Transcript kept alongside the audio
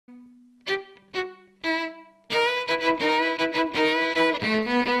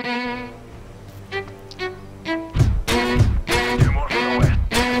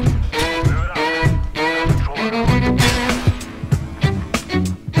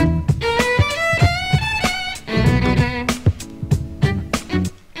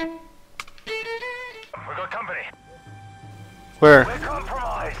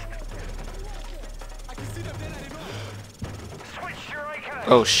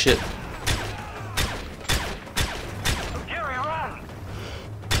Oh shit.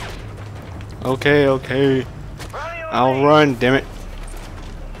 Okay, okay. I'll run, damn it.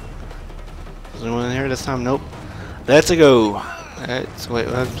 Is anyone in here this time? Nope. Let's go. Alright, so wait,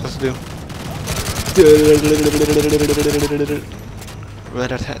 what am I supposed to do?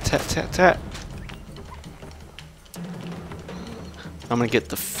 Rat-a-tat-tat-tat-tat. I'm gonna get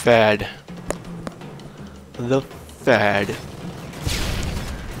the fad. The fad.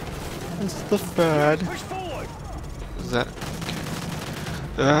 It's the fad. Is that?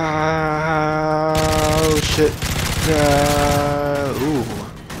 Oh shit. Ooh.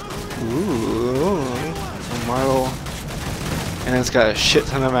 Some model. And it's got a shit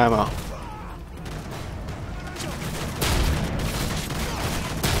ton of ammo.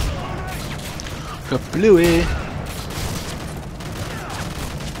 Kablooey.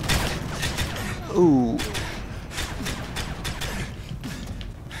 Ooh.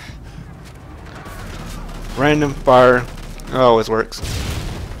 Random fire always works.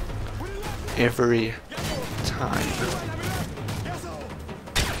 Every time.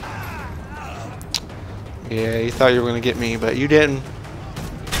 Yeah, you thought you were gonna get me, but you didn't.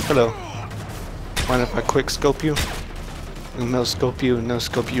 Hello. Mind if I quick scope you? And no scope you and no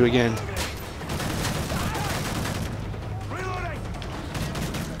scope you again.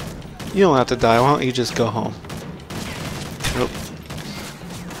 You don't have to die, why don't you just go home? Nope.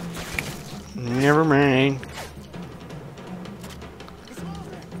 Never mind.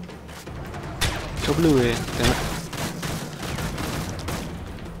 Kablooey, damn it.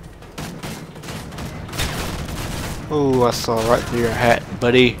 Oh, I saw right through your hat,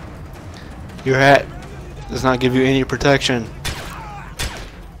 buddy. Your hat does not give you any protection.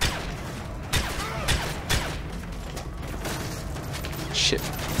 Shit.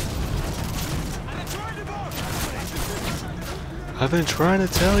 I've been trying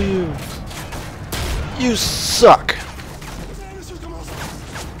to tell you. You suck.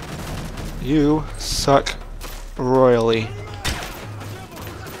 You suck royally.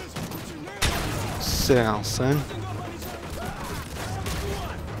 Sit down, son.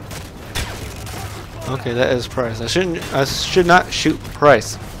 Okay, that is Price. I should not shoot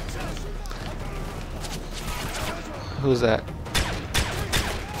Price. Who's that?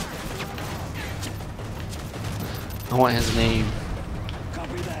 I want his name.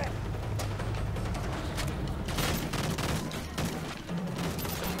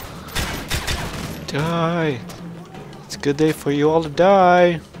 Die! It's a good day for you all to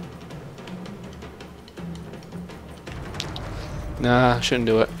die. Nah, shouldn't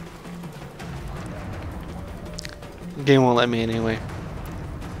do it. The game won't let me anyway.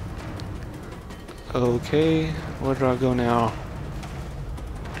 Okay, where do I go now?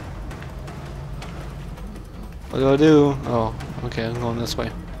 What do I do? Oh, okay, I'm going this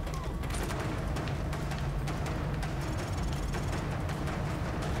way.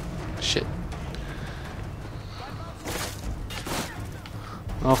 Shit.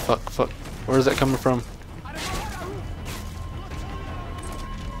 Oh fuck. Where is that coming from?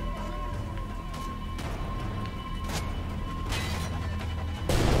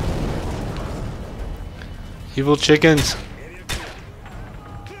 Evil chickens.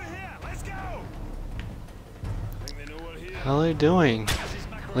 How are they doing?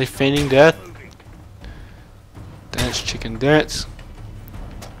 Are they feigning death? Dance, chicken, dance.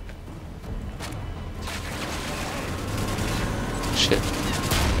 Shit.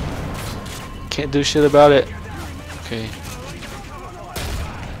 Can't do shit about it. Okay.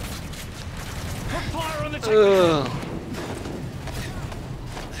 Ugh.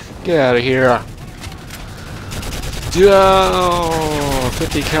 Get out of here. Oh,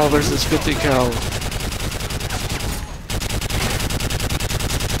 50 cal versus 50 cal.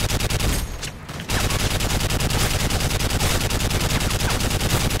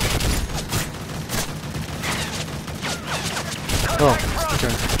 Oh,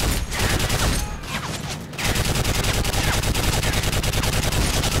 okay.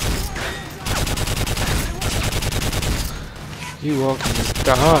 You all can just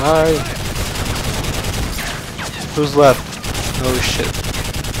die. Who's left? Oh shit.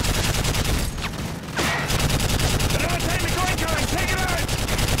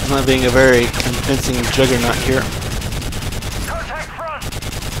 I'm not being a very convincing juggernaut here.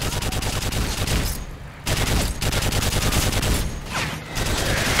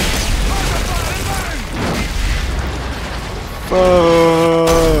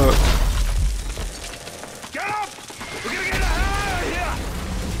 Fuck. Get up! We're gonna get the hell out of here!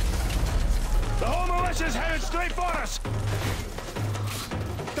 The whole militia's headed straight for us!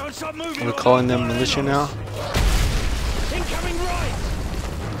 Don't stop moving! We're calling them militia now? Incoming right!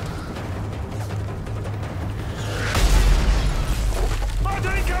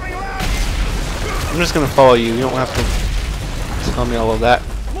 I'm just gonna follow you. You don't have to tell me all of that.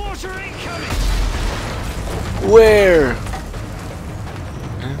 Mortar incoming. Where?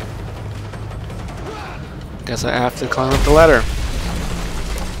 Okay. Guess I have to climb up the ladder.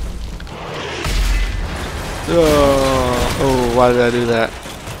 Oh, why did I do that?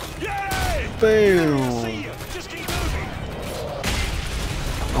 Bam! Just keep moving.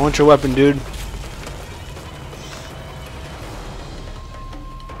 I want your weapon, dude.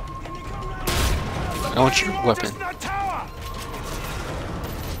 I want your weapon.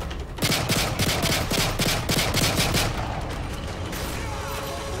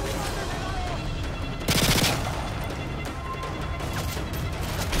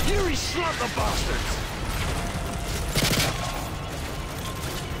 Yuri, slap the bastards.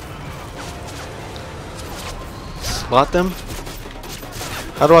 Slot them?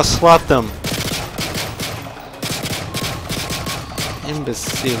 How do I slot them?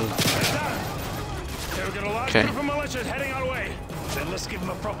 Imbecile. Okay. Group of militias heading our way. Then let's give them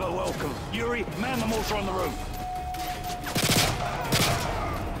a proper welcome. Yuri, man the mortar on the roof.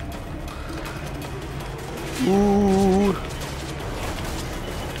 Ooh.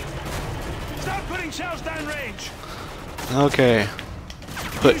 Start putting shells down range. Okay.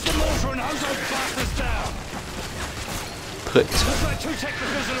 Put. Use the mortar and hose those bastards down. Put. Looks like 2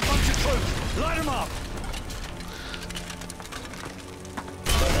 technicals and a bunch of troops. Light them up.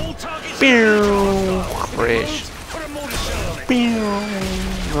 All targets. Crash. Put a mortar shell on it.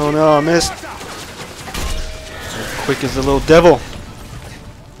 Oh no, I missed. Quick as a little devil.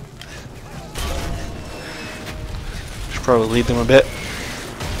 Should probably lead them a bit.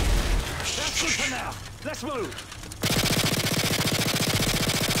 That's good for now. Let's move.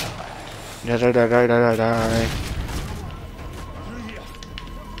 Die.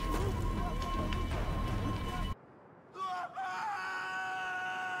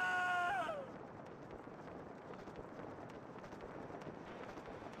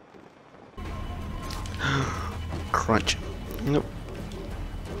 Crunch. Nope.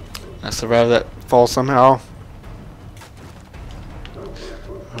 I survived that fall somehow.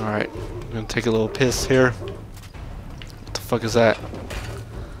 Alright. I'm gonna take a little piss here. What the fuck is that?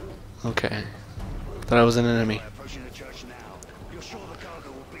 Okay. Thought I was an enemy. Approaching the church now. You're sure the cargo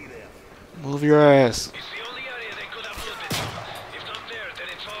will be there? Move your ass. It's the only area they could have looted. If not there, then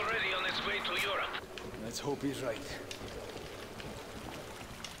it's already on its way to Europe. Let's hope he's right.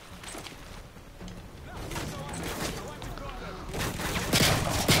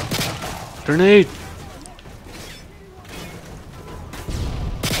 Grenade!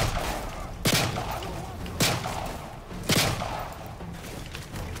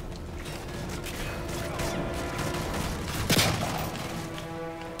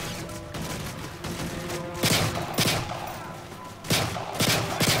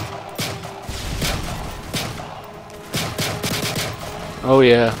 Oh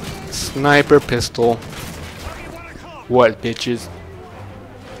yeah, sniper pistol. What, bitches?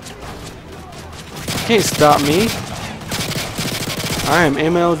 Can't stop me. I am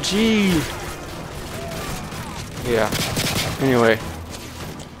MLG. Yeah. Anyway.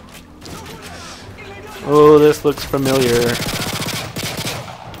 Oh, this looks familiar.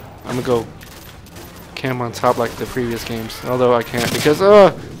 I'm gonna go camp on top like the previous games. Although I can't because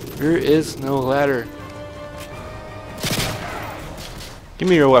there is no ladder. Give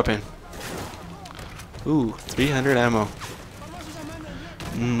me your weapon. Ooh, 300 ammo.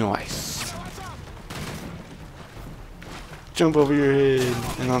 Nice. Jump over your head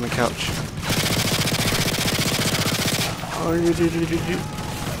and on the couch.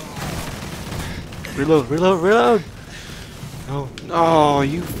 Reload. No. Oh,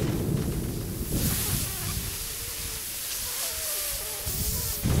 you.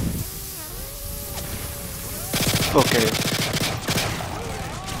 Okay.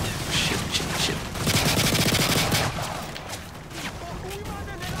 Shit.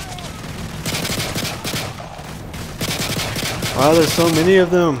 Wow, there's so many of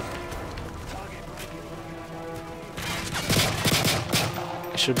them.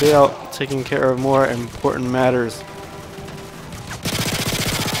 I should be out taking care of more important matters.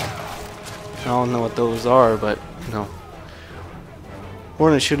 I don't know what those are, but no. We're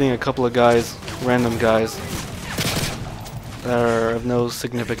only shooting a couple of guys, random guys, that are of no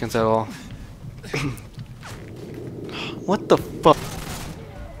significance at all. What the fuck?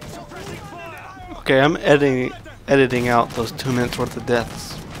 Okay, I'm editing out those 2 minutes worth of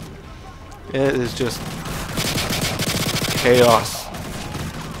deaths. It is just chaos.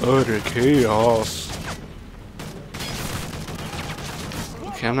 Utter chaos.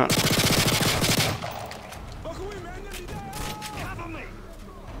 Okay, I'm not.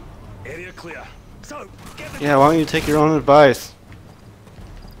 Area clear. soap. Get the Yeah, why don't you take your own advice?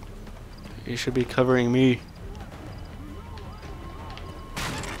 You should be covering me.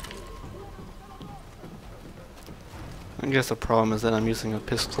 I guess the problem is that I'm using a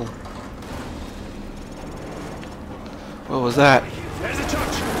pistol. What was that? There's a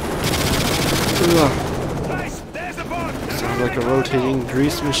church. Ugh, Nice. There's the bomb. sounds like a rotating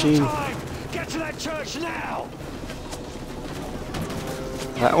grease machine. Get to that church now.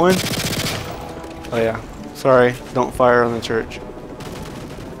 That one? Oh yeah. Sorry, don't fire on the church.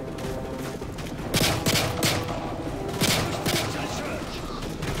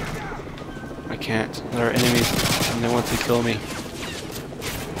 I can't. There are enemies and they want to kill me.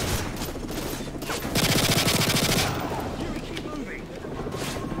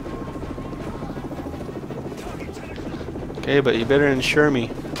 Okay, but you better insure me.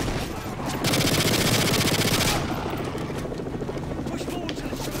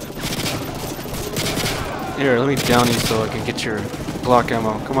 Here, let me down you so I can get your Glock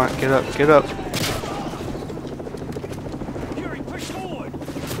ammo. Come on, get up, get up. Fury, push forward.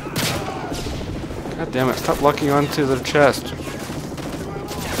 God damn it, stop locking onto the chest.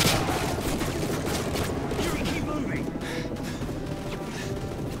 Fury, keep moving.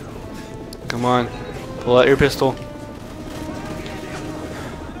 Come on, pull out your pistol. Push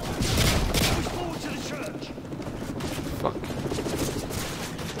forward to the church. Fuck.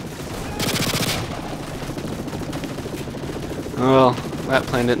 Well, that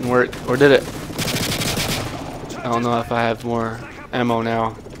plan didn't work. Or did it? I don't know if I have more ammo now.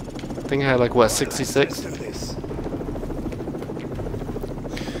 I think I had like, what, 66?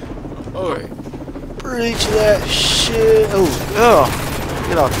 Alright. Breach that shit. Oh,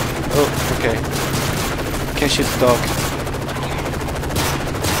 get off. Oh, okay. Can't shoot the dog.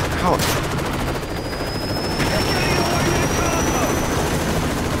 Ow.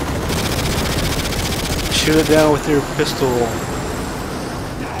 Shoot it down with your pistol.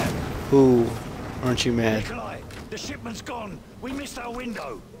 Ooh, aren't you mad? Nikolai, the shipment's gone. We missed our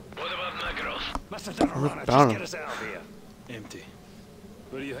window. What about Makarov? Must have done a What runner. about Just him? get us out of here. Empty.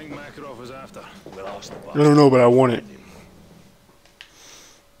 What do you think Makarov was after? We'll ask the boss. I don't know, but I want it.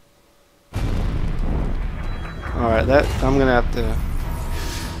 Alright, that I'm gonna have to.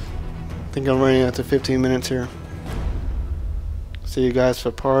 I think I'm running out to 15 minutes here. See you guys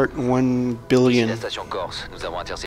for part 1 billion. La station Corse, nous avons intercepté